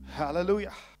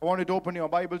Hallelujah. I want you to open your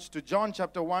Bibles to John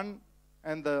chapter 1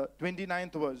 and the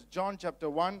 29th verse. John chapter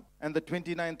 1 and the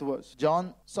 29th verse.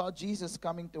 John saw Jesus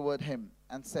coming toward him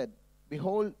and said,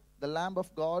 "Behold, the Lamb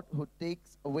of God who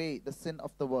takes away the sin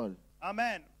of the world."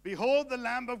 Amen. Behold the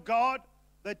Lamb of God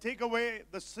that take away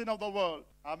the sin of the world.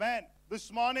 Amen.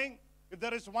 This morning, if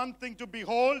there is one thing to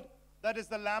behold, that is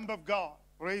the Lamb of God.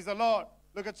 Praise the Lord.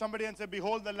 Look at somebody and say,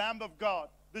 "Behold the Lamb of God."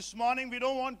 This morning, we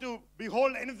don't want to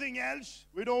behold anything else.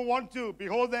 We don't want to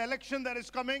behold the election that is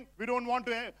coming. We don't want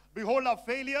to behold our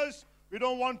failures. We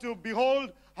don't want to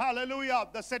behold, hallelujah,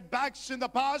 the setbacks in the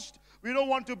past. We don't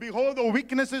want to behold the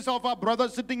weaknesses of our brother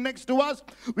sitting next to us.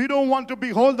 We don't want to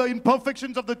behold the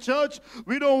imperfections of the church.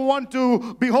 We don't want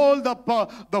to behold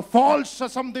the faults or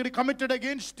something committed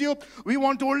against you. We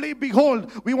want to only behold.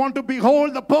 We want to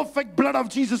behold the perfect blood of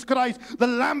Jesus Christ, the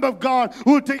Lamb of God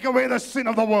who will take away the sin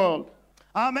of the world.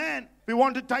 Amen. We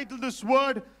want to title this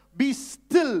word, "Be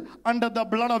Still Under the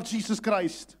Blood of Jesus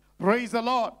Christ." Praise the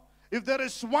Lord. If there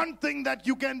is one thing that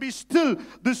you can be still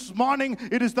this morning,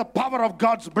 it is the power of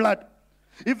God's blood.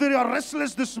 If you are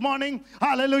restless this morning,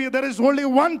 hallelujah, there is only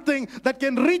one thing that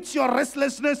can reach your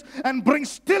restlessness and bring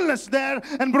stillness there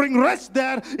and bring rest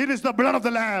there. It is the blood of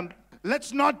the Lamb.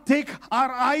 Let's not take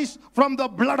our eyes from the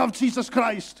blood of Jesus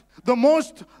Christ.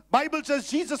 Bible says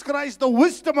Jesus Christ, the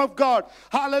wisdom of God.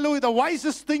 Hallelujah. The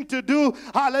wisest thing to do,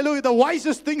 hallelujah, the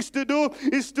wisest things to do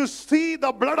is to see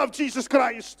the blood of Jesus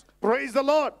Christ. Praise the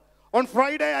Lord. On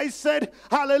Friday I said,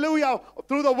 hallelujah,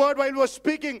 through the word while I was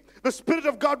speaking, the Spirit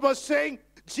of God was saying,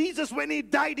 Jesus, when He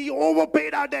died, He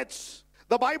overpaid our debts.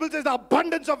 The Bible says the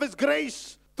abundance of His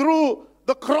grace through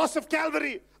the cross of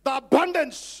Calvary, the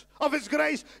abundance of His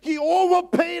grace, He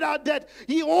overpaid our debt.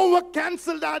 He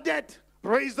over-cancelled our debt.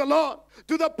 Praise the Lord.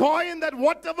 To the point that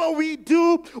whatever we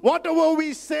do, whatever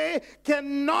we say,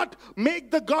 cannot make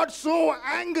the God so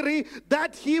angry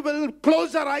that He will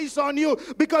close our eyes on you.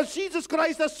 Because Jesus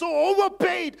Christ has so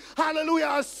overpaid, hallelujah,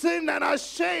 our sin and our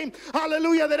shame.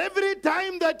 Hallelujah. That every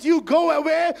time that you go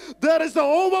away, there is the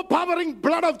overpowering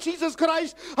blood of Jesus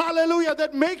Christ. Hallelujah.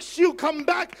 That makes you come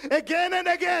back again and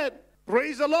again.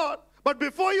 Praise the Lord. But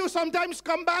before you sometimes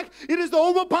come back, it is the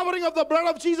overpowering of the blood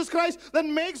of Jesus Christ that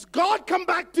makes God come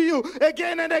back to you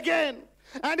again and again.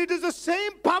 And it is the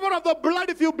same power of the blood,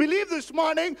 if you believe this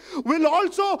morning, will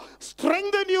also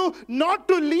strengthen you not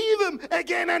to leave Him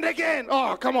again and again.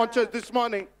 Oh, come on, church, this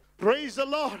morning. Praise the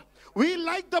Lord. We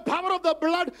like the power of the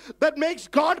blood that makes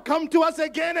God come to us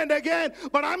again and again.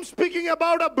 But I'm speaking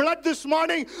about a blood this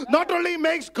morning. Not only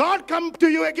makes God come to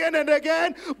you again and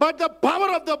again, but the power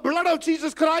of the blood of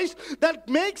Jesus Christ that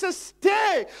makes us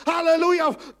stay,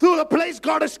 hallelujah, to the place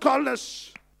God has called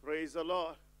us. Praise the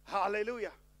Lord.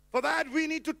 Hallelujah. For that, we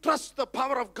need to trust the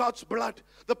power of God's blood.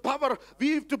 The power,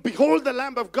 we have to behold the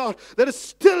Lamb of God. There is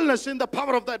stillness in the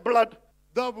power of that blood.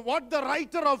 What the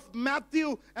writer of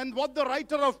Matthew and what the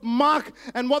writer of Mark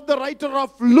and what the writer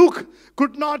of Luke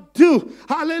could not do,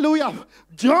 hallelujah,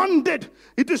 John did.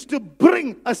 It is to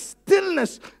bring a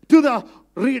stillness to the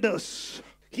readers.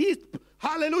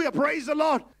 Hallelujah, praise the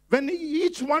Lord. When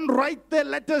each one write their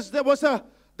letters, there was a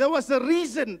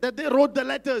reason that they wrote the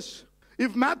letters.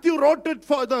 If Matthew wrote it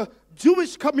for the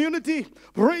Jewish community,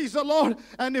 praise the Lord,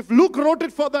 and if Luke wrote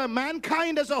it for the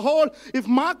mankind as a whole, if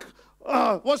Mark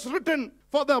was written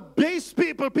for the base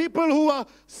people who are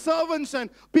servants and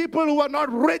people who are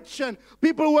not rich and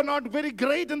people who are not very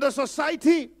great in the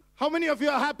society. How many of you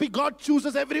are happy God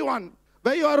chooses everyone?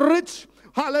 Where you are rich,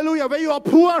 hallelujah, where you are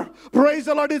poor, praise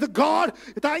the Lord, is God.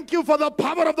 Thank you for the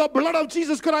power of the blood of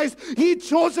Jesus Christ. He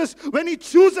chooses, when He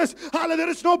chooses, hallelujah, there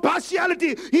is no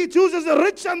partiality. He chooses the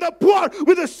rich and the poor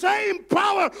with the same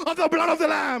power of the blood of the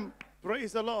Lamb.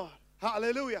 Praise the Lord.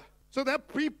 Hallelujah. So there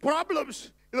are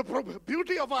problems. The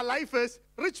beauty of our life is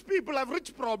rich people have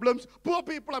rich problems, poor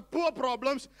people have poor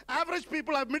problems, average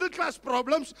people have middle class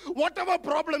problems. Whatever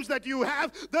problems that you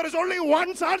have, there is only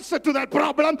one answer to that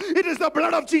problem. It is the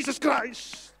blood of Jesus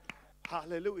Christ.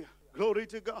 Hallelujah. Glory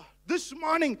to God. This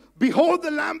morning, behold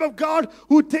the Lamb of God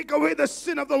who take away the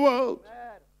sin of the world.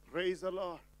 Amen. Praise the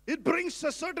Lord. It brings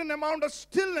a certain amount of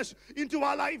stillness into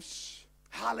our lives.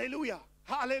 Hallelujah.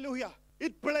 Hallelujah.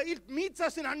 It meets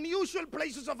us in unusual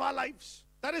places of our lives.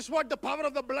 That is what the power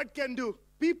of the blood can do.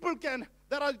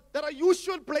 There are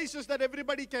usual places that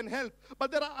everybody can help.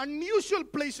 But there are unusual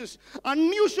places,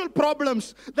 unusual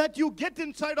problems that you get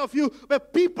inside of you where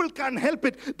people can't help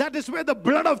it. That is where the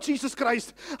blood of Jesus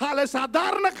Christ.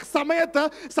 സാധാരണ സമയത്ത്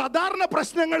സാധാരണ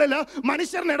പ്രശ്നങ്ങളിൽ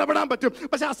മനുഷ്യർന് ഇടപെടാൻ പറ്റും.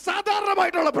 പക്ഷെ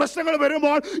അസാധാരണമായിട്ടുള്ള പ്രശ്നങ്ങൾ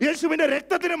വരുമ്പോൾ യേശുവിന്റെ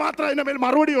രക്തത്തിന് മാത്രമേ അതിന്റെ മേൽ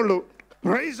മറുപടിയുള്ളൂ.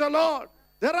 Praise the Lord.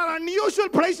 There are unusual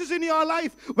places in your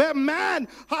life where man,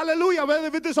 hallelujah,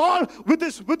 with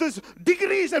his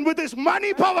degrees and with his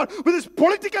money power, with his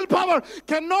political power,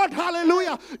 cannot,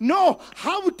 hallelujah, know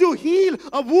how to heal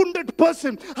a wounded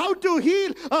person, how to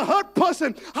heal a hurt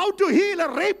person, how to heal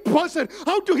a raped person,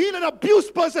 how to heal an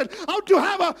abused person, how to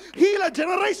heal a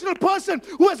generational person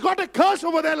who has got a curse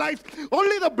over their life.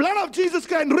 Only the blood of Jesus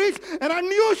can reach in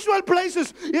unusual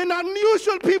places, in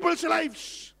unusual people's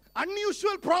lives.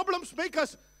 Unusual problems make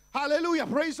us, hallelujah,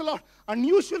 praise the Lord,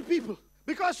 unusual people.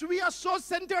 Because we are so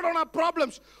centered on our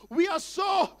problems. We are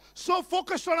so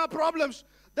focused on our problems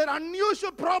that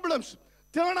unusual problems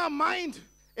turn our mind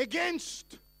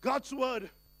against God's word.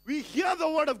 We hear the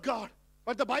word of God,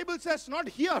 but the Bible says not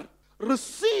hear,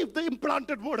 receive the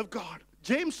implanted word of God.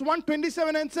 James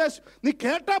 1:27 says, "Ni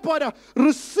keta pora,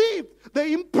 receive the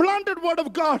implanted word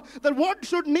of God, that what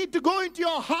should need to go into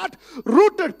your heart,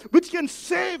 rooted, which can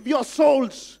save your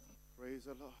souls." Praise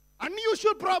the Lord.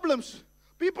 Unusual problems.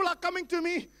 People are coming to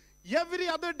me every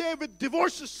other day with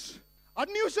divorces.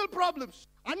 Unusual problems.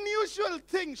 Unusual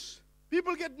things.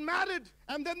 People get married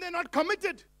and then they're not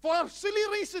committed for silly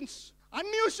reasons.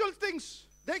 Unusual things.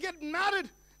 They get married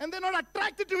and they're not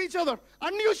attracted to each other.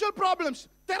 Unusual problems.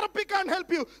 Therapy can't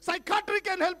help you. Psychiatry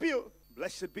can help you.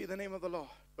 Blessed be the name of the Lord.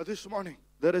 But this morning,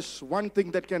 there is one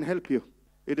thing that can help you.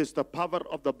 It is the power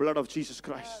of the blood of Jesus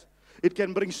Christ. It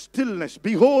can bring stillness.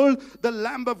 Behold, the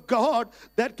Lamb of God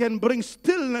that can bring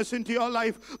stillness into your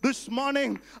life. This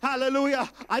morning,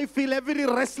 hallelujah, I feel every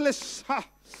restlessness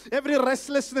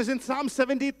in Psalm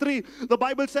 73. The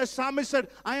Bible says, Psalmist said,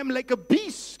 I am like a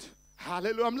beast.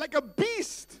 Hallelujah, I'm like a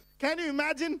beast. Can you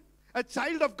imagine a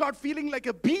child of God feeling like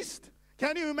a beast?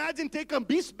 Can you imagine take a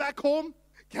beast back home?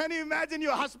 Can you imagine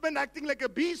your husband acting like a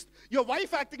beast, your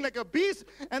wife acting like a beast,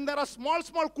 and there are small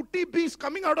kuti beasts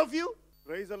coming out of you?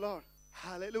 Praise the Lord.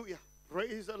 Hallelujah.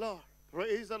 Praise the Lord.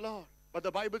 Praise the Lord. But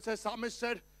the Bible says, Psalmist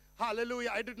said,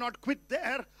 hallelujah, I did not quit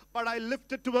there, but I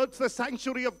lifted towards the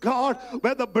sanctuary of God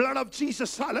where the blood of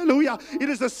Jesus, hallelujah, it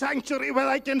is the sanctuary where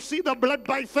I can see the blood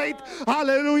by faith,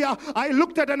 hallelujah. I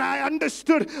looked at and I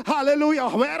understood, hallelujah,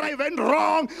 where I went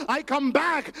wrong. I came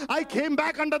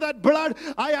back under that blood.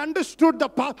 I understood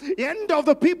the end of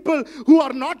the people who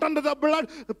are not under the blood,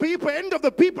 end of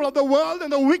the people of the world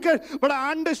and the wicked, but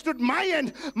I understood my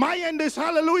end. My end is,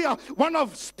 hallelujah, one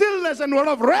of stillness and one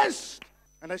of rest.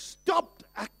 And I stopped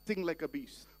acting like a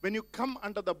beast. When you come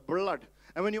under the blood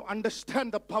and when you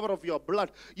understand the power of your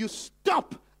blood, you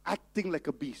stop acting like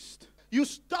a beast. You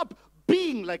stop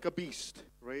being like a beast.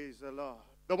 Praise the Lord.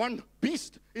 The one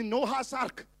beast in Noah's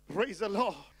ark, praise the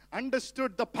Lord,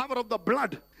 understood the power of the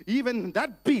blood. Even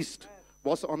that beast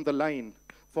was on the line,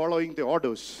 following the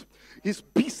orders. His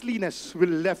beastliness will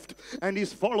left and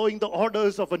he's following the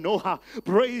orders of a Noah.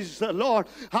 Praise the Lord.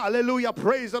 Hallelujah.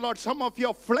 Praise the Lord. Some of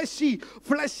your fleshy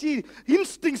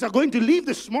instincts are going to leave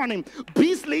this morning.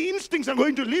 Beastly instincts are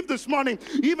going to leave this morning.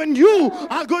 Even you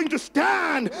are going to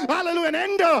stand, hallelujah, and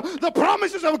enter the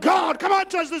promises of God. Come on,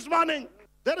 church, this morning.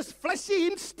 There is fleshy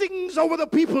instincts over the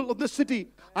people of the city.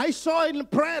 I saw in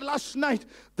prayer last night,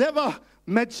 there were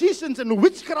magicians and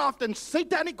witchcraft and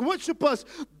satanic worshippers,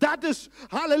 that is,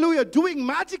 hallelujah, doing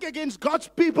magic against God's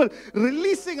people,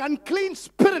 releasing unclean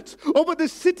spirits over the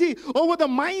city, over the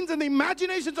minds and the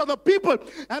imaginations of the people.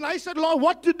 And I said, Lord,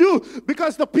 what to do?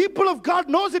 Because the people of God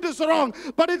knows it is wrong,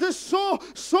 but it is so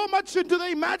much into the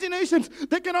imaginations,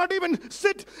 they cannot even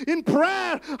sit in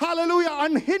prayer. Hallelujah.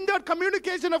 Unhindered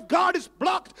communication of God is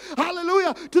blocked.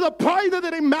 Hallelujah. To the point that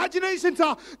their imaginations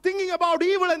are thinking about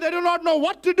evil and they do not know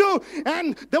what to do.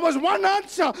 And there was one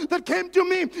answer that came to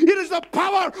me. It is the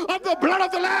power of the blood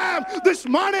of the Lamb this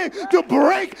morning to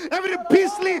break every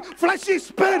beastly, fleshy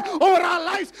spirit over our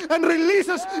lives and release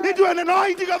us into an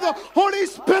anointing of the Holy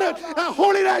Spirit and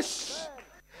holiness.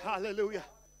 Hallelujah.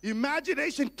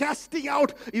 Imagination, casting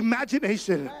out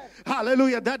imagination.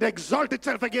 Hallelujah. That exalts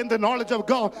itself against the knowledge of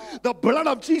God. The blood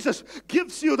of Jesus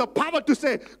gives you the power to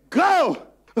say, go.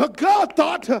 Go,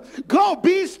 thought. Go,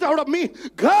 beast out of me.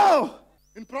 Go.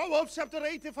 In Proverbs chapter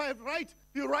 8, if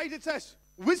you write, it says,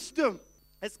 wisdom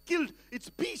has killed its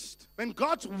beast. When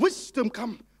God's wisdom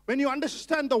comes, when you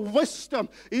understand the wisdom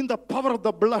in the power of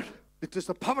the blood, it is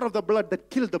the power of the blood that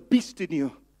killed the beast in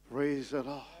you. Praise the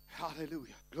Lord.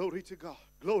 Hallelujah. Glory to God.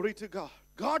 Glory to God.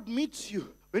 God meets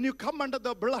you. When you come under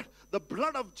the blood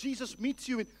of Jesus meets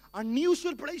you in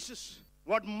unusual places.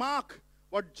 What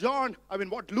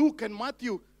Luke and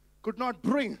Matthew could not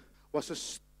bring was a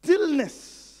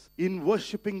stillness in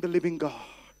worshiping the living God.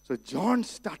 So John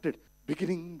started,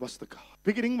 beginning was the God.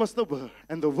 Beginning was the Word.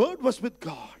 And the Word was with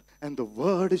God. And the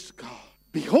Word is God.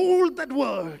 Behold that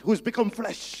Word who has become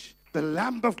flesh. the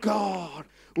Lamb of God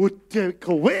would take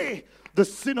away the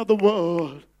sin of the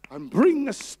world and bring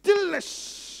a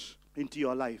stillness into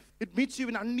your life. It meets you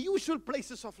in unusual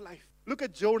places of life. Look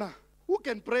at Jonah. Who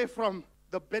can pray from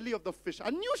the belly of the fish?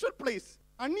 Unusual place.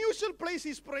 Unusual place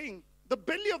he's praying. The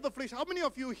belly of the fish. How many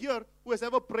of you here who has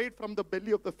ever prayed from the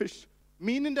belly of the fish? How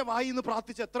many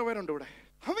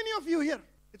of you here?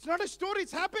 It's not a story,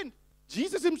 it's happened.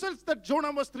 Jesus himself said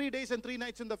Jonah was 3 days and 3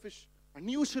 nights in the fish.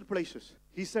 Unusual places.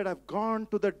 He said, I've gone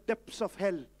to the depths of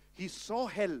hell. He saw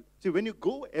hell. See, when you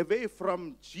go away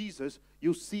from Jesus,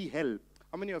 you see hell.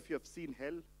 How many of you have seen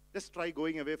hell? Just try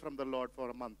going away from the Lord for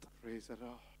a month. Praise the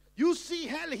Lord. You see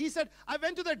hell. He said, I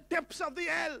went to the depths of the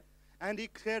hell. And he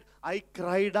said, I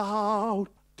cried out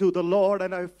to the Lord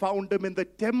and I found him in the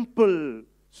temple.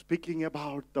 Speaking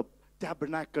about the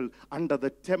tabernacle under the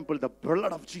temple, the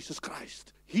blood of Jesus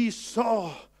Christ. He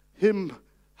saw him.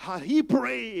 He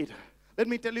prayed. Let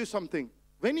me tell you something.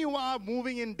 When you are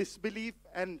moving in disbelief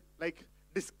and like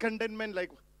discontentment,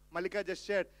 like Malika just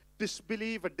shared,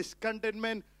 disbelief,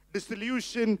 discontentment,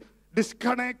 disillusion,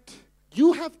 disconnect,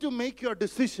 you have to make your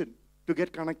decision to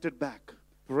get connected back.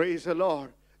 Praise the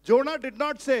Lord. Jonah did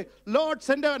not say, Lord,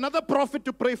 send another prophet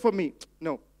to pray for me.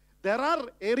 No. There are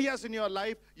areas in your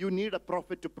life you need a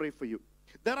prophet to pray for you.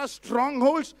 There are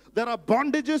strongholds, there are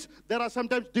bondages, there are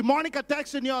sometimes demonic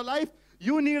attacks in your life.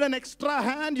 You need an extra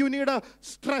hand. You need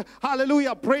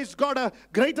hallelujah, praise God, a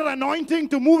greater anointing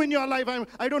to move in your life.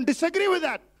 I don't disagree with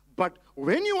that. But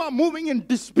when you are moving in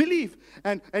disbelief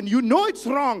and you know it's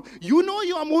wrong, you know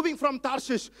you are moving from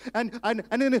Tarshish and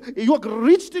then you are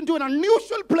reached into an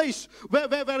unusual place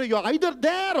where you are either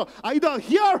there or either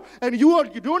here and you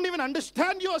don't even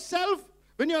understand yourself.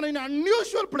 When you are in an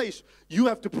unusual place, you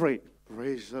have to pray.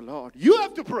 Praise the Lord. You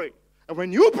have to pray. And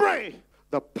when you pray,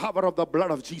 the power of the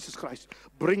blood of Jesus Christ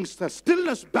brings the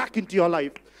stillness back into your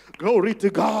life. Glory to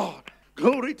God.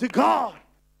 Glory to God.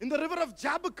 In the river of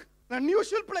Jabbok, an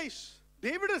unusual place.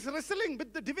 David is wrestling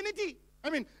with the divinity.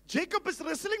 Jacob is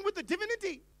wrestling with the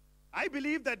divinity. I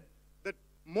believe that the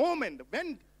moment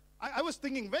when, I was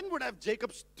thinking, when would have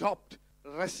Jacob stopped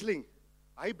wrestling?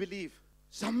 I believe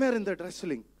somewhere in that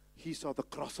wrestling, he saw the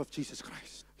cross of Jesus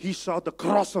Christ. He saw the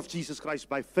cross of Jesus Christ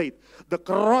by faith. The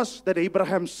cross that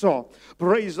Abraham saw.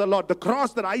 Praise the Lord. The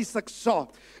cross that Isaac saw.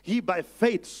 He by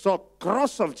faith saw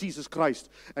cross of Jesus Christ.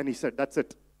 And he said, that's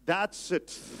it. That's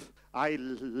it. I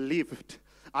leave it.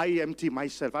 I empty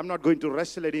myself. I'm not going to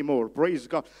wrestle anymore. Praise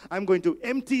God. I'm going to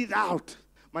empty it out.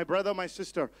 My brother, my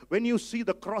sister, when you see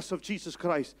the cross of Jesus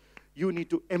Christ, you need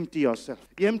to empty yourself.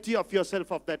 Empty of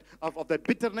yourself of that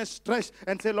bitterness, stress,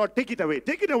 and say, Lord, take it away.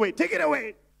 Take it away. Take it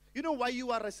away. You know why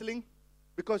you are wrestling?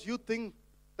 Because you think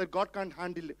that God can't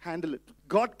handle it.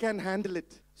 God can handle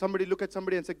it. Somebody look at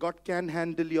somebody and say, God can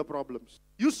handle your problems.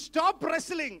 You stop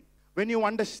wrestling when you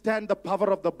understand the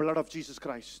power of the blood of Jesus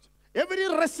Christ. Every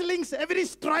wrestling, every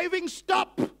striving,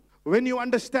 stop. When you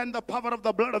understand the power of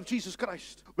the blood of Jesus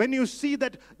Christ. When you see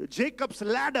that Jacob's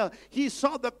ladder, he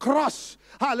saw the cross.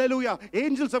 Hallelujah.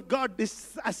 Angels of God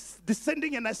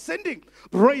descending and ascending.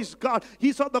 Praise God.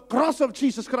 He saw the cross of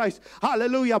Jesus Christ.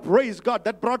 Hallelujah. Praise God.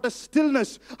 That brought us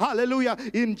stillness. Hallelujah.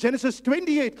 In Genesis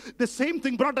 28, the same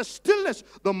thing brought us stillness.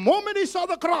 The moment he saw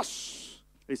the cross,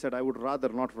 he said, I would rather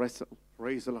not wrestle.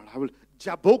 Praise the Lord.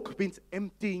 Jabbok means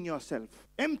emptying yourself.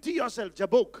 Empty yourself,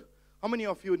 Jabbok. How many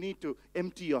of you need to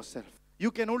empty yourself?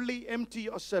 You can only empty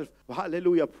yourself,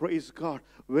 hallelujah, praise God,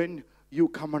 when you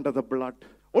come under the blood.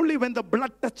 Only when the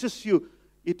blood touches you,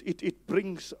 it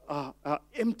brings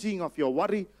emptying of your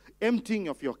worry, emptying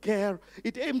of your care.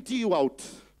 It empties you out.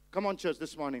 Come on, church,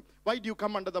 this morning. Why do you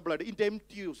come under the blood? It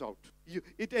empties you out.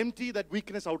 It empties that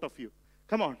weakness out of you.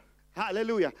 Come on.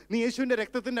 Hallelujah. You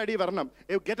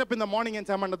get up in the morning and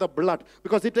say, I'm under the blood.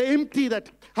 Because it empty that,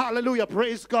 hallelujah,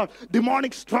 praise God,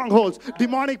 demonic strongholds,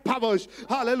 demonic powers.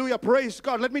 Hallelujah, praise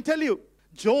God. Let me tell you,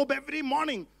 Job every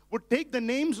morning would take the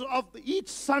names of each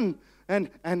son and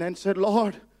said,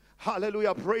 Lord,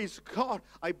 hallelujah, praise God,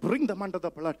 I bring them under the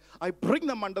blood. I bring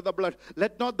them under the blood.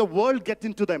 Let not the world get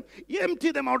into them.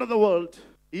 Empty them out of the world.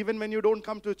 Even when you don't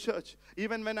come to church,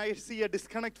 even when I see a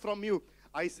disconnect from you,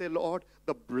 I say, Lord,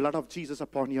 the blood of Jesus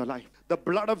upon your life. The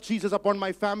blood of Jesus upon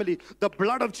my family. The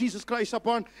blood of Jesus Christ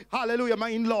upon, hallelujah, my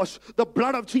in-laws. The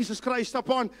blood of Jesus Christ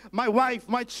upon my wife,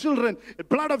 my children. The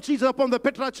blood of Jesus upon the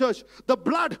Petra church. The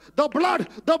blood, the blood,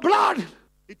 the blood.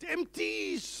 It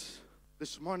empties.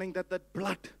 This morning that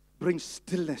blood brings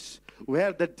stillness.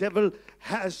 Where the devil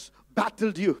has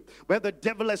battled you, where the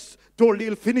devil has told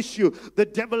he'll finish you, the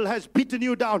devil has beaten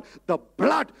you down, the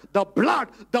blood, the blood,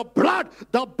 the blood,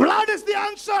 the blood is the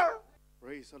answer.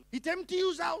 Praise the Lord. It empties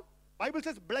you out. Bible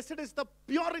says, blessed is the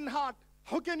pure in heart.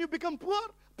 How can you become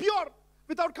pure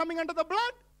without coming under the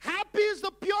blood? Happy is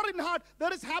the pure in heart.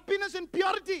 There is happiness in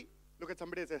purity. Look at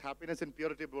somebody and say, happiness and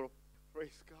purity, bro.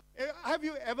 Praise God. Have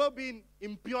you ever been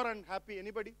impure and happy?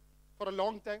 Anybody? For a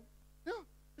long time? No.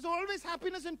 There's always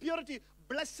happiness and purity.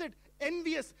 Blessed,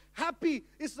 envious, happy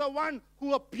is the one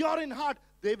who are pure in heart.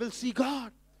 They will see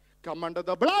God. Come under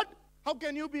the blood. How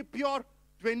can you be pure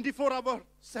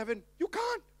 24/7? You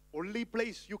can't. Only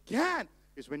place you can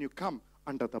is when you come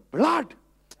under the blood.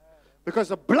 Because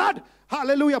the blood,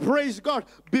 hallelujah, praise God,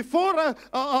 before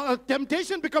a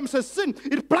temptation becomes a sin,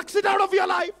 it plucks it out of your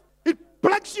life. It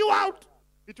plucks you out.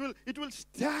 It will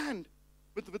stand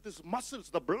with his muscles,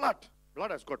 the blood.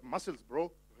 Blood has got muscles,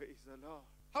 bro. Praise the Lord.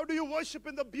 How do you worship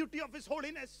in the beauty of his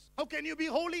holiness? How can you be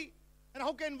holy? And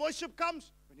how can worship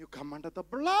comes? When you come under the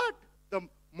blood. The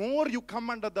more you come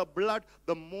under the blood,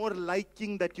 the more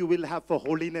liking that you will have for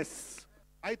holiness.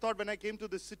 I thought when I came to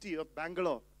the city of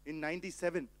Bangalore in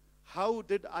 97, how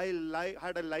did I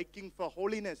had a liking for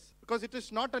holiness? Because it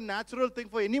is not a natural thing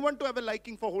for anyone to have a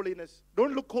liking for holiness.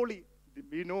 Don't look holy.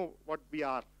 We know what we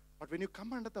are. But when you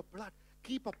come under the blood,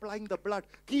 keep applying the blood.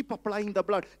 Keep applying the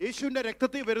blood. യേശുവിന്റെ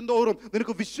രക്തത്തിൽ വരുന്തോറും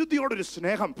നിനക്ക് വിശുദ്ധിയോടൊരു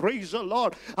സ്നേഹം. Praise the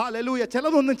Lord. Hallelujah.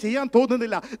 ചിലതൊന്നും ചെയ്യാൻ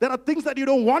തോന്നുന്നില്ല. There are things that you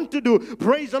don't want to do.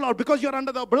 Praise the Lord. Because you're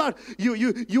under the blood.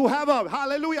 You have a,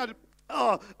 hallelujah,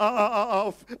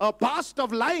 a past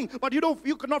of lying. But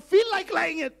you cannot feel like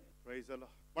lying it. Praise the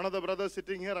Lord. One of the brothers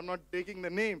sitting here, I'm not taking the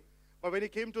name. But when he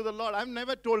came to the Lord, I've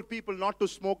never told people not to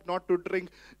smoke, not to drink.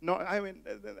 No,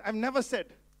 I've never said.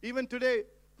 Even today,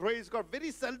 praise God,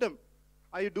 very seldom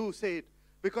I do say it.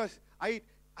 Because I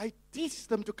teach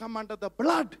them to come under the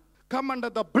blood. Come under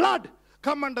the blood.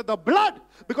 Come under the blood.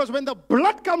 Because when the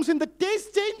blood comes in, the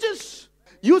taste changes.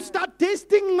 You start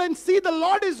tasting and see the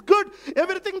Lord is good.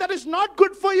 Everything that is not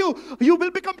good for you, you will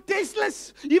become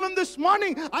tasteless. Even this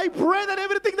morning, I pray that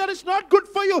everything that is not good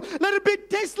for you, let it be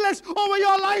tasteless over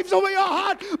your lives, over your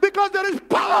heart, because there is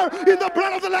power in the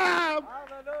blood of the Lamb.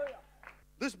 Hallelujah.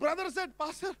 This brother said,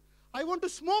 Pastor, I want to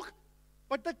smoke,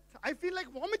 but I feel like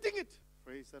vomiting it.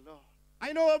 Praise the Lord.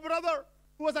 I know a brother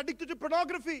who was addicted to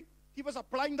pornography. He was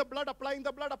applying the blood, applying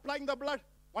the blood, applying the blood.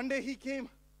 One day he came,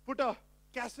 put a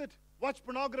cassette, watch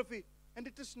pornography, and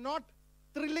it is not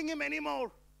thrilling him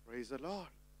anymore. Praise the Lord.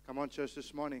 Come on, church,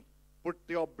 this morning. Put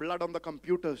your blood on the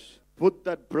computers. Put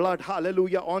that blood,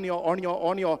 hallelujah, on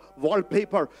your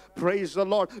wallpaper. Praise the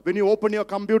Lord. When you open your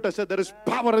computer, say there is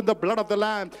power in the blood of the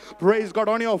Lamb. Praise God.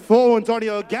 On your phones, on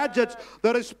your gadgets,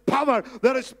 there is power.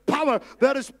 There is power.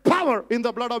 There is power in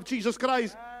the blood of Jesus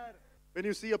Christ. When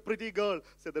you see a pretty girl,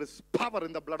 say there is power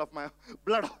in the blood of my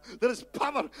blood. There is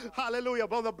power, hallelujah,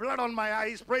 about the blood on my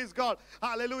eyes. Praise God,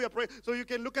 hallelujah. So you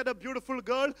can look at a beautiful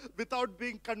girl without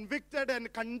being convicted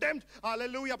and condemned,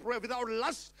 hallelujah, without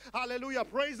lust, hallelujah.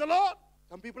 Praise the Lord.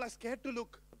 Some people are scared to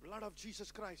look. The blood of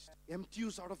Jesus Christ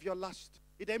empties out of your lust.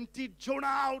 It emptied Jonah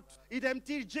out. It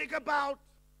emptied Jacob out.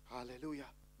 Hallelujah.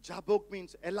 Jabok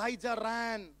means Elijah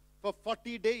ran for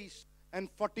 40 days and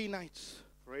 40 nights.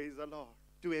 Praise the Lord.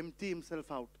 To empty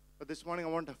himself out. But this morning I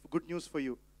want good news for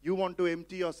you. You want to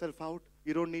empty yourself out?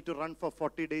 You don't need to run for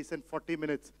 40 days and 40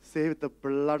 minutes. Save the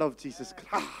blood of Jesus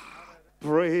Christ.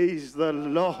 Praise the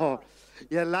Lord.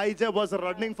 Elijah was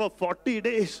running for 40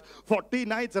 days, 40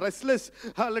 nights, restless,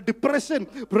 depression,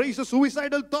 praise the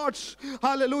suicidal thoughts,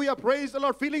 hallelujah, praise the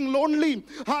Lord, feeling lonely,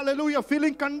 hallelujah,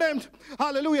 feeling condemned,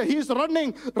 hallelujah. He's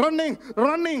running,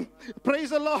 praise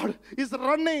the Lord, he's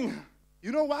running.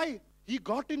 You know why? He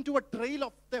got into a trail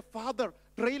of their father,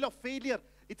 trail of failure.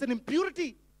 It's an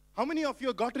impurity. How many of you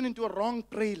have gotten into a wrong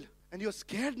trail and you're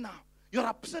scared now? You're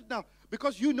upset now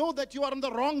because you know that you are on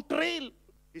the wrong trail.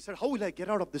 He said, how will I get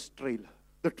out of this trail?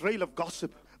 The trail of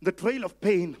gossip, the trail of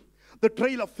pain, the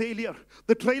trail of failure,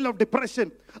 the trail of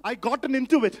depression. I gotten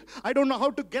into it. I don't know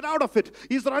how to get out of it.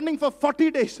 He's running for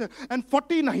 40 days and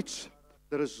 40 nights.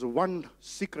 There is one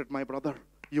secret, my brother.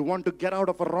 You want to get out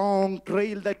of a wrong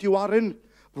trail that you are in?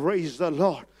 Praise the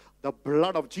Lord. The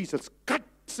blood of Jesus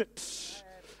cuts it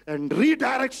and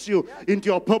redirects you into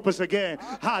your purpose again.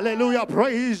 Hallelujah.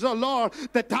 Praise the Lord.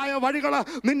 തെറ്റായ വഴികൾ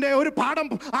നിന്റെ ഒരു പാഠം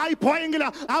ആയി പോയെങ്കിൽ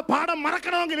ആ പാഠം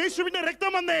മറക്കണമെങ്കിൽ യേശുവിന്റെ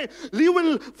രക്തം വന്നേ. You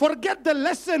will forget the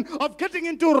lesson of getting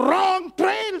into wrong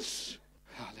trails.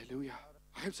 Hallelujah.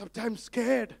 I am sometimes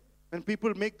scared when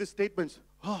people make these statements.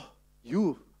 Oh,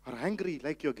 you are angry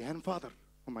like your grandfather.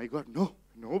 Oh my God, no.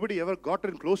 Nobody ever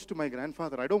gotten close to my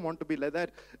grandfather. I don't want to be like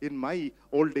that in my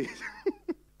old days.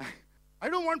 I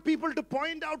don't want people to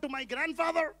point out to my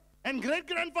grandfather and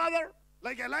great-grandfather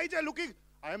like Elijah looking.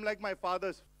 I am like my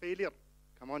father's failure.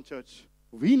 Come on, church.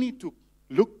 We need to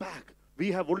look back.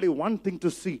 We have only one thing to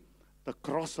see. The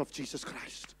cross of Jesus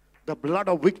Christ. The blood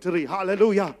of victory.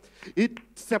 Hallelujah. It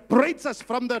separates us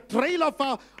from the trail of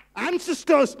our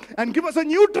ancestors and give us a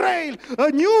new trail, a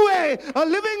new way, a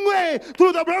living way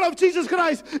through the blood of Jesus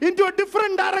Christ into a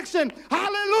different direction.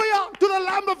 Hallelujah to the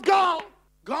Lamb of God.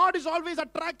 God is always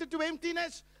attracted to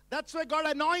emptiness. That's why God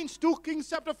anoints. 2 Kings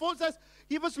chapter 4 says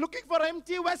he was looking for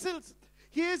empty vessels.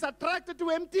 He is attracted to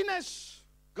emptiness.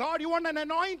 God, you want an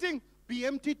anointing? Be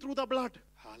empty through the blood.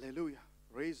 Hallelujah.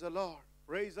 Praise the Lord.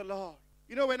 Praise the Lord.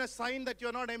 You know, when a sign that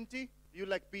you're not empty, you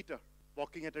like Peter,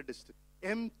 walking at a distance.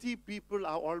 Empty people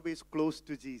are always close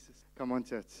to Jesus. Come on,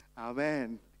 church.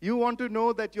 Amen. You want to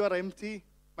know that you are empty?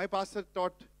 My pastor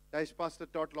taught, Dash pastor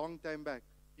taught long time back.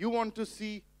 You want to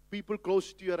see people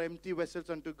close to your empty vessels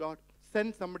unto God?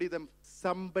 Send somebody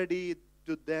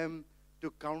to them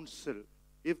to counsel.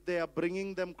 If they are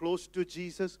bringing them close to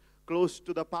Jesus, close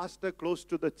to the pastor, close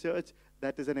to the church,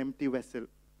 that is an empty vessel.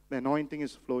 The anointing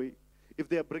is flowing. If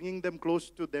they are bringing them close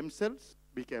to themselves,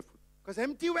 be careful. Because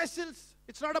empty vessels,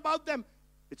 it's not about them.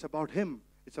 It's about Him.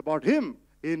 It's about Him.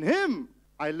 In Him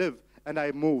I live and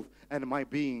I move and my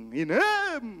being. In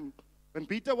Him. When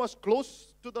Peter was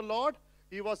close to the Lord,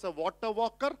 he was a water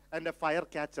walker and a fire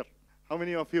catcher. How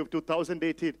many of you,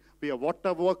 2018, be a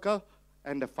water walker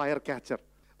and a fire catcher?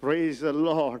 Praise the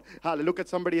Lord. Hallelujah. Look at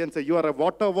somebody and say, you are a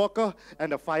water walker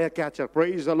and a fire catcher.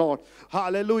 Praise the Lord.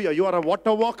 Hallelujah. You are a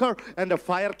water walker and a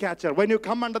fire catcher. When you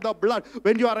come under the blood,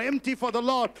 when you are empty for the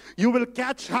Lord, you will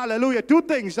catch, hallelujah, 2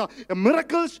 things.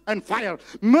 Miracles and fire.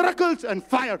 Miracles and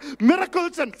fire.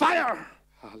 Miracles and fire.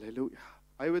 Hallelujah.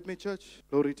 Are you with me, church?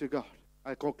 Glory to God.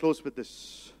 I close with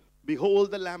this.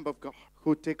 Behold the Lamb of God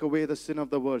who take away the sin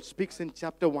of the world. Speaks in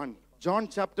chapter 1. John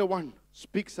chapter 1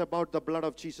 speaks about the blood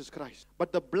of Jesus Christ.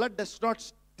 But the blood does not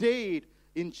stay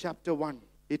in chapter 1.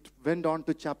 It went on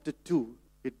to chapter 2.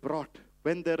 It brought,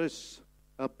 when there is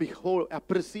a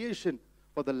appreciation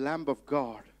for the Lamb of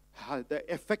God, the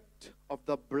effect of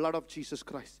the blood of Jesus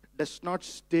Christ does not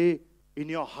stay in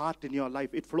your heart, in your life.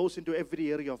 It flows into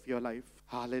every area of your life.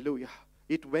 Hallelujah.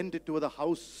 It went into the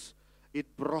house.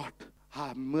 It brought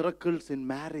miracles in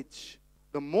marriage.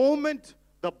 The moment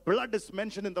the blood is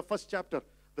mentioned in the first chapter,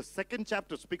 the second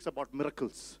chapter speaks about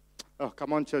miracles. Oh,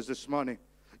 come on, church, this morning.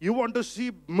 You want to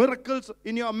see miracles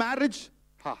in your marriage?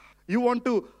 You want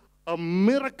a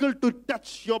miracle to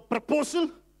touch your proposal?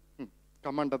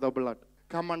 Come under the blood.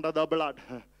 Come under the blood.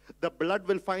 The blood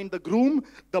will find the groom.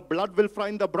 The blood will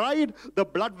find the bride. The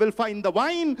blood will find the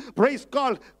wine. Praise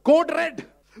God. Code red.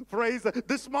 Praise.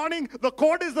 This morning, the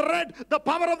code is red. The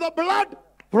power of the blood.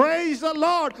 Praise the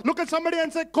Lord. Look at somebody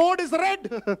and say, code is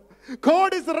red.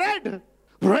 Code is red.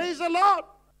 Praise the Lord.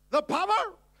 The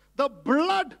power, the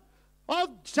blood of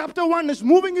chapter 1 is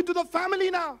moving into the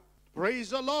family now.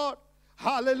 Praise the Lord.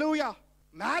 Hallelujah.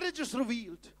 Marriage is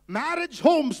revealed. Marriage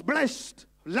homes blessed.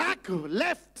 Lack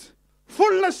left.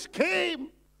 Fullness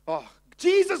came. Oh,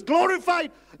 Jesus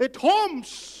glorified. It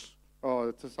homes.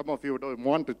 Oh, some of you don't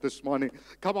want it this morning.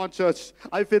 Come on, church.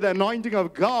 I feel the anointing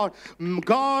of God.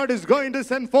 God is going to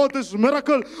send forth this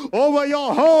miracle over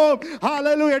your home.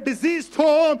 Hallelujah. Diseased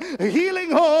home, healing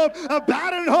home, a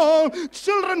barren home,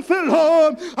 children-filled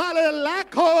home, hallelujah,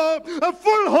 lack home, a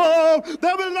full home.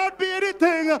 There will not be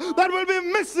anything that will be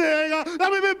missing, that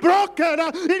will be broken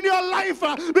in your life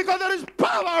because there is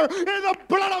power in the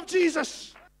blood of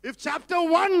Jesus. If chapter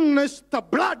 1 is the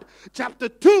blood, chapter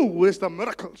 2 is the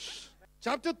miracles.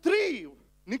 Chapter 3,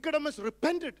 Nicodemus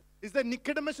repented. Is there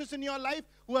Nicodemuses in your life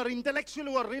who are intellectual,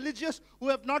 who are religious, who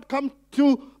have not come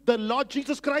to the Lord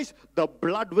Jesus Christ? The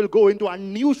blood will go into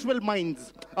unusual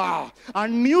minds.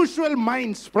 Unusual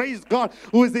minds, praise God.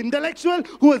 Who is intellectual,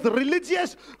 who is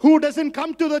religious, who doesn't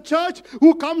come to the church,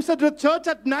 who comes to the church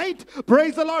at night,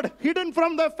 praise the Lord, hidden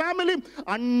from the family.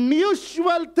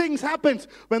 Unusual things happens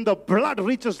when the blood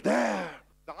reaches there.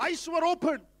 The eyes were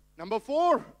opened. Number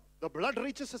 4, the blood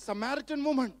reaches a Samaritan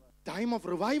woman. Time of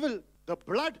revival. The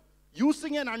blood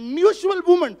using an unusual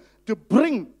woman to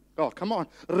bring,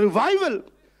 revival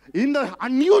in the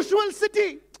unusual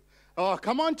city. Oh,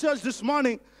 come on, church, this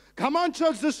morning. Come on,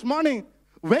 church, this morning.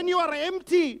 When you are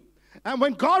empty and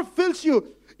when God fills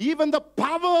you, even the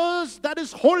powers that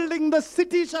is holding the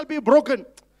city shall be broken.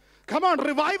 Come on,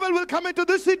 revival will come into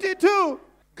this city too.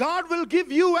 God will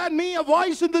give you and me a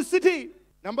voice in the city.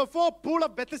 Number 4, pool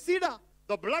of Bethesda.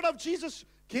 The blood of Jesus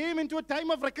came into a time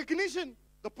of recognition.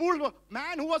 The poor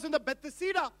man who was in the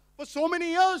Bethesda for so many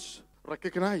years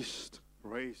recognized.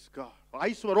 Praise God.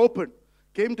 Eyes were opened.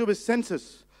 Came to his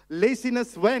senses.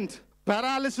 Laziness went.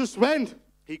 Paralysis went.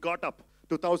 He got up.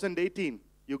 2018.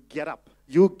 You get up.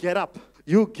 You get up.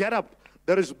 You get up.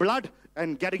 There is blood.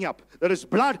 and getting up. There is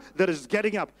blood, there is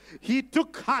getting up. He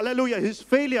took, hallelujah, his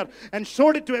failure and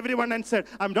showed it to everyone and said,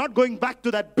 I'm not going back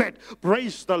to that bed.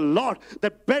 Praise the Lord.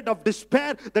 That bed of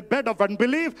despair, that bed of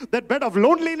unbelief, that bed of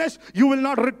loneliness, you will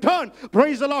not return.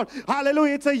 Praise the Lord.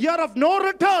 Hallelujah. It's a year of no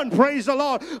return. Praise the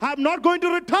Lord. I'm not going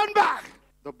to return back.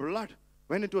 The blood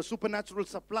went into a supernatural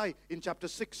supply in chapter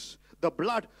 6. The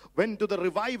blood went to the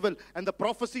revival and the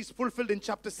prophecies fulfilled in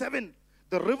chapter 7.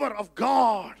 The river of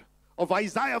God of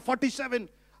Isaiah 47,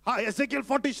 Ezekiel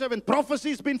 47,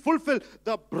 prophecies been fulfilled.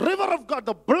 The river of God,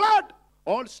 the blood,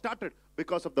 all started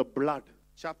because of the blood.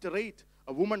 Chapter 8,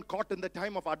 a woman caught in the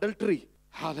time of adultery,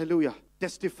 hallelujah,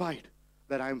 testified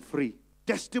that I am free.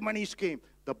 Testimonies came,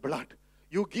 the blood.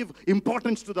 You give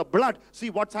importance to the blood. See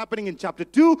what's happening in chapter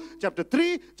 2, chapter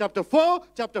 3, chapter 4,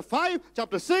 chapter 5,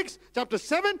 chapter 6, chapter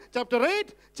 7, chapter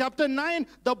 8, chapter 9.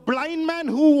 The blind man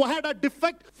who had a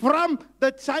defect from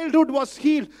the childhood was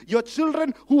healed. Your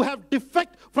children who have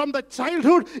defect from the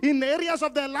childhood in areas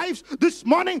of their lives this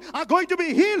morning are going to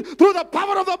be healed through the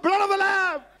power of the blood of the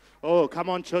Lamb. Oh, come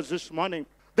on, church, this morning.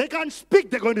 They can't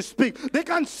speak, they're going to speak. They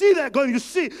can't see, they're going to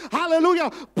see. Hallelujah.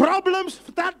 Problems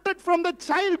started from the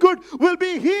childhood will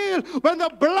be healed when the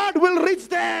blood will reach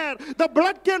there. The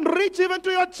blood can reach even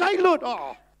to your childhood.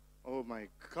 Oh my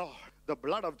God. The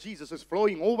blood of Jesus is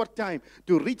flowing over time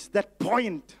to reach that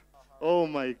point. Oh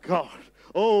my God.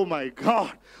 Oh my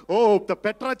God. Oh, the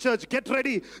Petra church, get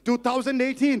ready.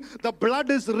 2018, the blood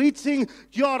is reaching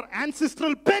your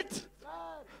ancestral pit.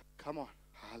 Come on.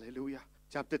 Hallelujah.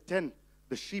 Chapter 10.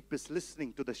 The sheep is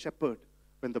listening to the shepherd.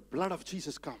 When the blood of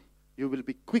Jesus comes, you will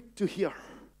be quick to hear.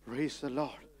 Praise the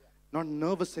Lord. Not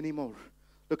nervous anymore.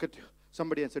 Look at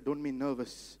somebody and say, don't be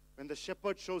nervous. When the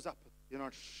shepherd shows up, you're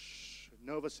not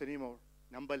nervous anymore.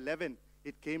 Number 11,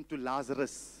 it came to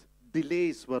Lazarus.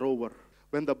 Delays were over.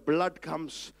 When the blood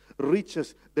comes,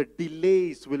 reaches, the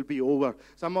delays will be over.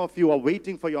 Some of you are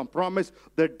waiting for your promise.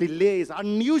 The delays,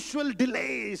 unusual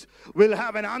delays, will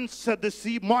have an answer this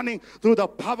morning through the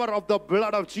power of the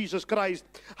blood of Jesus Christ.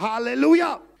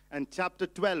 Hallelujah. And chapter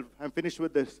 12, I'm finished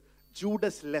with this.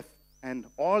 Judas left, and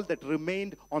all that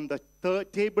remained on the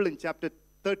table in chapter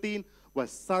 13 were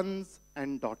sons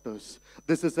and daughters.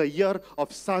 This is a year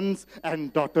of sons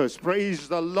and daughters. Praise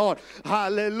the Lord.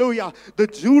 Hallelujah. The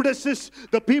Judases,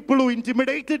 the people who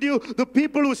intimidated you, the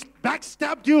people who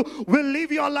backstabbed you will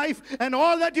leave your life, and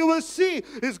all that you will see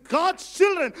is God's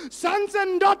children, sons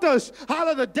and daughters.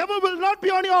 Hallelujah. The devil will not be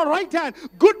on your right hand.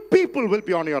 Good people will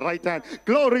be on your right hand.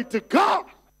 Glory to God.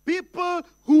 People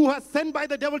who are sent by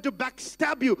the devil to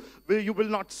backstab you, you will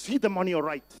not see them on your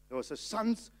right. There was a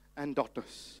sons and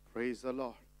daughters. Praise the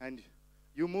Lord. And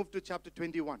you move to chapter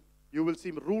 21. You will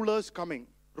see rulers coming.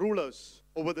 Rulers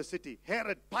over the city.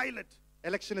 Herod, Pilate.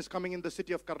 Election is coming in the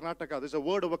city of Karnataka. There's a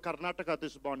word over Karnataka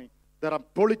this morning. There are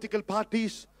political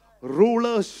parties,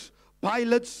 rulers,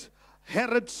 Pilates,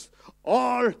 Herods,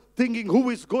 all thinking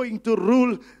who is going to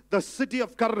rule the city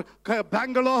of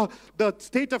Bangalore, the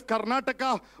state of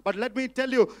Karnataka. But let me tell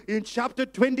you, in chapter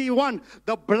 21,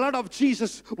 the blood of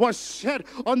Jesus was shed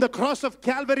on the cross of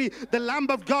Calvary. The Lamb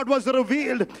of God was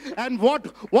revealed. And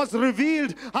what was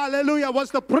revealed, hallelujah,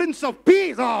 was the Prince of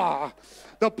Peace.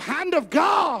 The hand of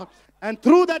God. And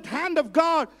through that hand of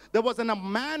God, there was a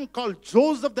man called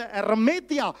Joseph the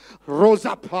Arimathea rose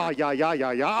up.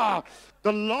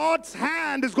 The Lord's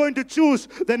hand is going to choose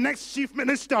the next chief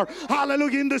minister.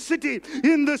 Hallelujah. In the city,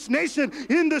 in this nation,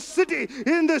 in this city,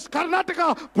 in this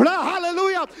Karnataka.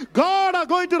 Hallelujah. God are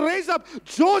going to raise up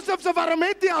Josephs of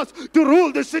Arimathea to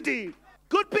rule the city.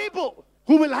 Good people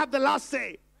who will have the last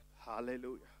say.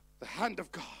 Hallelujah. The hand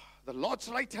of God, the Lord's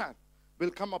right hand will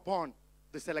come upon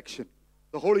this election.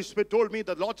 The Holy Spirit told me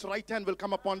the Lord's right hand will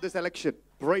come upon this election.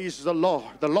 Praise the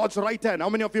Lord. The Lord's right hand. How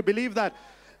many of you believe that?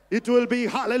 It will be,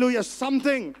 hallelujah,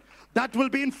 something that will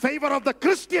be in favor of the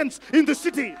Christians in the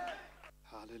city.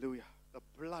 Hallelujah. The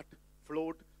blood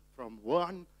flowed from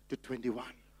 1 to 21.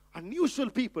 Unusual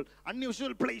people,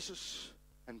 unusual places,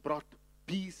 and brought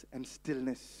peace and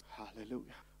stillness.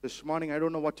 Hallelujah. This morning, I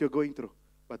don't know what you're going through,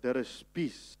 but there is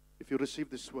peace. If you receive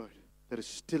this word, there is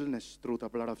stillness through the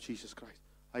blood of Jesus Christ.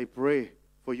 I pray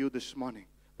for you this morning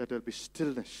that there will be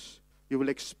stillness. You will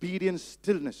experience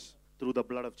stillness through the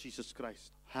blood of Jesus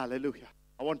Christ. Hallelujah.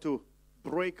 I want to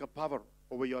break a power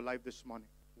over your life this morning.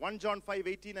 1 John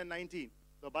 5:18 and 19.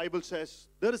 The Bible says,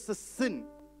 there is a sin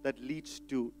that leads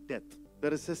to death.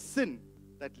 There is a sin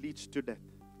that leads to death.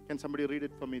 Can somebody read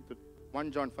it for me?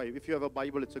 1 John 5. If you have a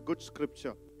Bible, it's a good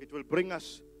scripture. It will bring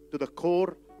us to the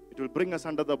core. It will bring us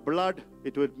under the blood.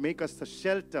 It will make us a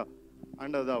shelter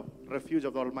under the refuge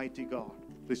of the Almighty God.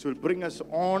 This will bring us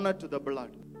honor to the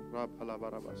blood.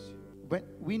 When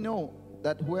we know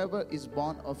that whoever is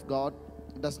born of God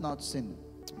does not sin.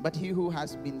 But he who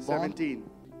has been born, 17.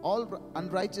 all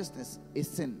unrighteousness is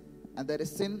sin, and there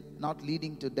is sin not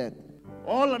leading to death.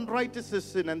 All unrighteousness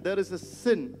is sin, and there is a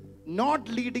sin not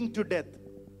leading to death,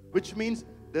 which means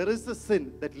there is a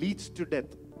sin that leads to death.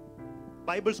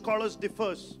 Bible scholars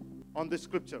differs on this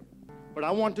scripture, but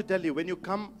I want to tell you, when you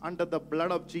come under the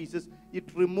blood of Jesus, it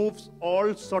removes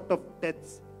all sort of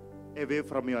deaths away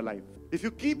from your life. If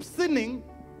you keep sinning,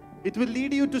 it will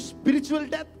lead you to spiritual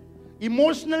death,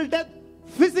 emotional death,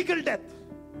 physical death,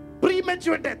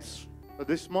 premature deaths. But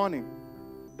this morning,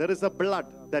 there is a blood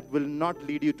that will not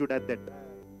lead you to that death.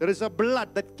 There is a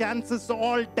blood that cancels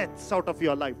all deaths out of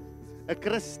your life. A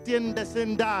Christian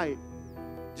doesn't die.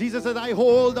 Jesus says, I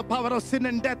hold the power of sin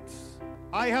and death.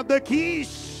 I have the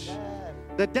keys.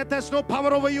 The death has no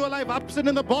power over your life. Absent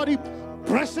in the body,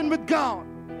 present with God.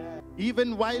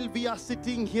 Even while we are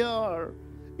sitting here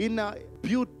in a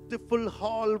beautiful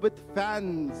hall with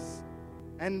fans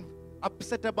and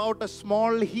upset about a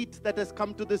small heat that has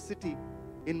come to the city,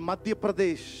 in Madhya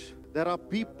Pradesh, there are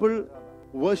people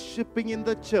worshipping in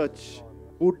the church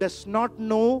who does not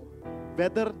know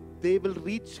whether they will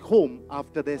reach home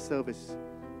after their service,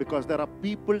 because there are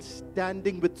people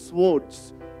standing with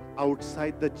swords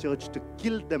outside the church to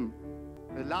kill them.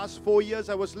 The last 4 years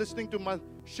I was listening to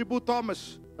Shibu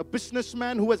Thomas, a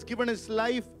businessman who has given his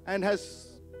life and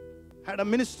has had a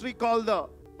ministry called the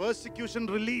Persecution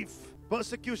Relief.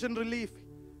 Persecution Relief.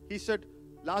 He said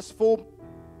last 4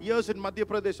 years in Madhya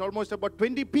Pradesh, almost about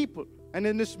 20 people. And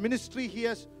in his ministry, he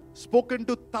has spoken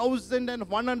to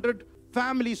 1,100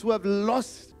 families who have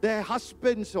lost their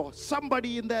husbands or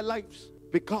somebody in their lives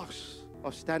because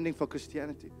of standing for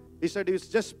Christianity. He said he's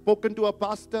just spoken to a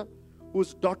pastor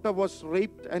whose daughter was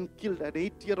raped and killed, an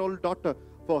 8-year-old daughter,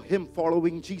 for him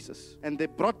following Jesus. And they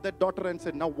brought that daughter and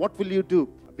said, now what will you do?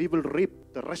 We will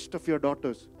rape the rest of your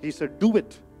daughters. He said, do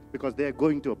it, because they are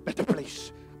going to a better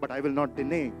place. But I will not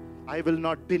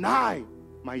deny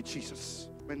my Jesus.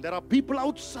 When there are people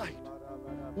outside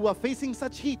who are facing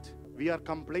such heat, we are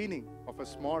complaining of a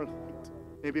small heat.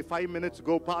 Maybe 5 minutes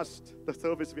go past the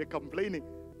service, we are complaining.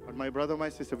 But my brother, my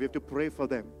sister, we have to pray for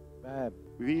them.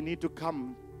 We need to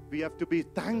come. We have to be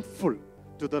thankful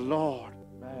to the Lord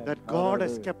that God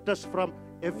has kept us from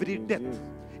every death,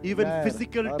 even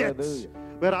physical deaths,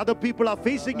 where other people are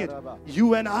facing it.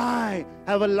 You and I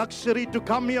have a luxury to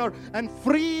come here and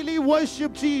freely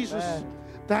worship Jesus.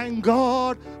 Thank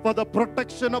God for the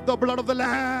protection of the blood of the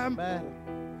Lamb.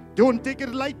 Don't take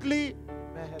it lightly.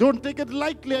 Don't take it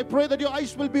lightly. I pray that your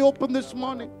eyes will be open this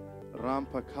morning.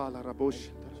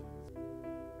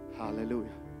 Hallelujah.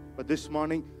 But this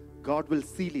morning, God will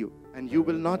seal you and you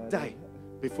will not die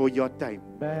before your time.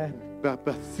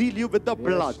 But seal you with the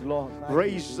blood.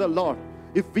 Praise the Lord.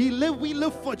 If we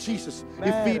live for Jesus.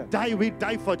 If we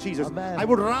die for Jesus. I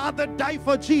would rather die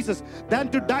for Jesus than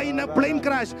to die in a plane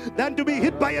crash, than to be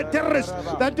hit by a terrorist,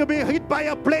 than to be hit by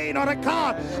a plane or a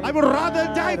car. I would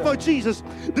rather die for Jesus.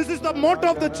 This is the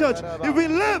motto of the church. If we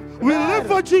live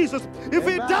for Jesus. If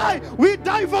we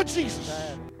die for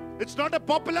Jesus. It's not a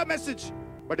popular message,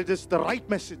 but it is the right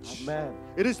message.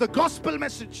 It is the gospel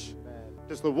message.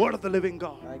 It is the word of the living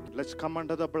God. Let's come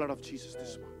under the blood of Jesus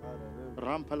this morning.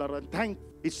 And thank.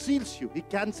 It seals you. He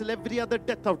cancels every other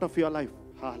death out of your life.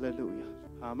 Hallelujah.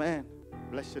 Amen.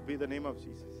 Blessed be the name of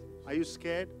Jesus. Are you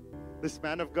scared? This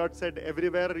man of God said,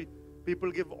 everywhere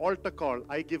people give altar call,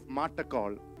 I give martyr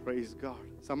call. Praise God.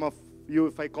 Some of you,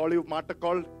 if I call you martyr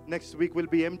call, next week will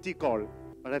be empty call.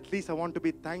 But at least I want to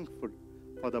be thankful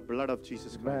for the blood of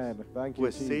Jesus Christ, who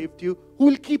has saved you, who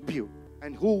will keep you,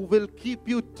 and who will keep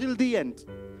you till the end,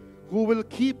 who will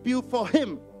keep you for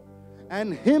Him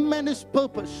and Him and His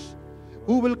purpose,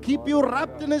 who will keep you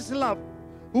wrapped in His love,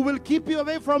 who will keep you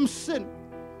away from sin,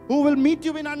 who will meet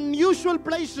you in unusual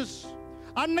places,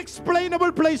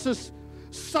 unexplainable places,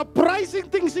 surprising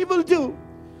things He will do,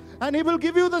 and He will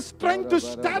give you the strength to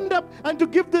stand up and to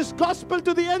give this gospel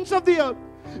to the ends of the earth.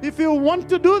 If you want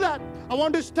to do that, I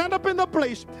want to stand up in the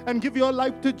place and give your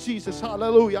life to Jesus.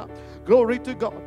 Hallelujah. Glory to God.